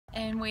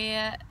and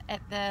we're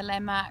at the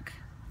Landmark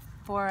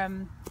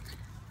Forum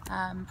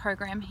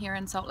program here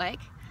in Salt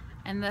Lake,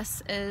 and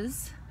this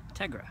is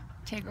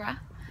Tegra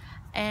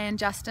and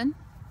Justin.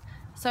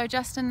 So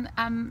Justin,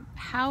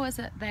 how is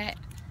it that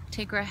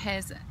Tegra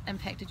has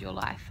impacted your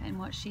life, and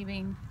what's she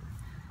been?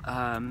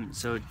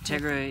 So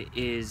Tegra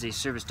is a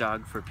service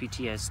dog for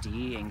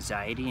PTSD,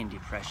 anxiety, and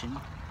depression,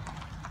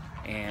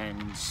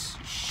 and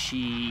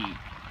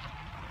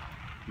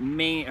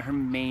her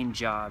main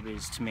job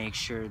is to make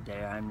sure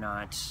that I'm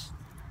not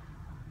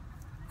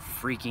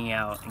freaking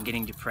out and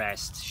getting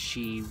depressed.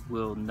 She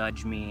will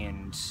nudge me,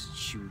 and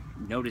she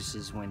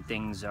notices when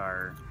things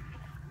are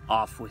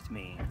off with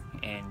me,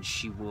 and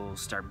she will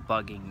start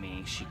bugging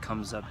me. She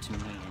comes up to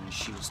me and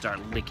she will start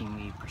licking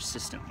me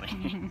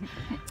persistently.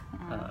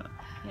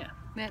 Yeah.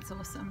 That's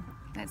awesome.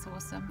 That's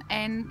awesome.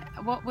 And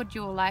what would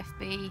your life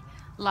be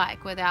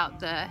like without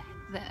the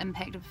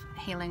impact of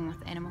healing with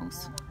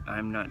animals?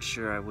 I'm not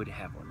sure I would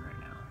have one right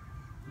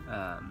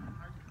now.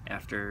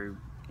 After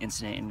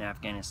incident in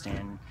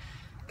Afghanistan,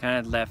 kind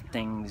of left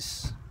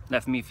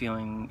me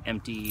feeling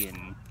empty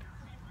and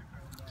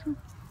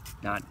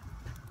not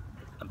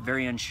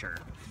very unsure.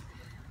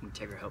 And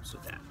Tegra helps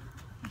with that.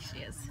 She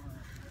is.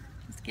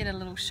 Let's get a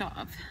little shot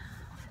of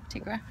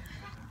Tegra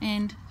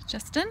and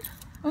Justin.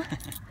 Oh.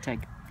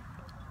 Tag.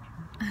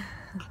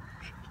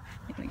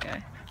 There we go.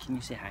 Can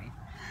you say hi?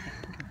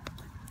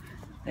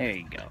 There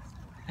you go.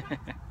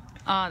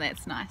 Oh,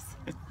 that's nice.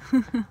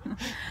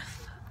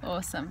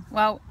 Awesome.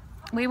 Well,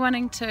 we're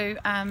wanting to,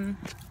 hang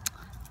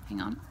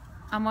on,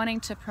 I'm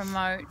wanting to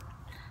promote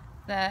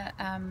the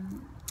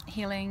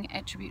healing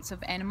attributes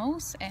of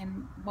animals,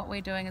 and what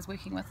we're doing is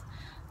working with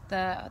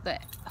the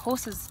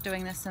horses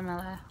doing the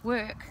similar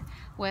work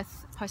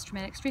with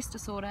post-traumatic stress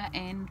disorder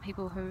and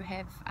people who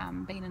have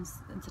been in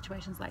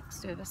situations like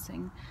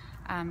servicing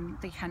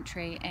the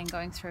country and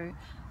going through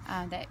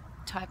that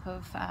type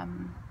of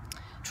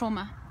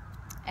trauma.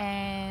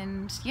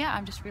 And yeah,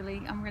 I'm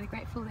really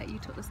grateful that you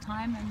took this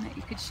time and that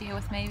you could share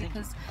with me,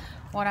 because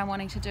what I'm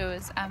wanting to do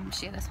is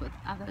share this with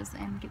others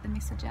and get the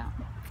message out.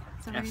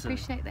 So I really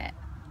appreciate that.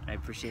 I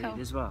appreciate Cool. it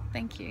as well.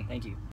 Thank you. Thank you.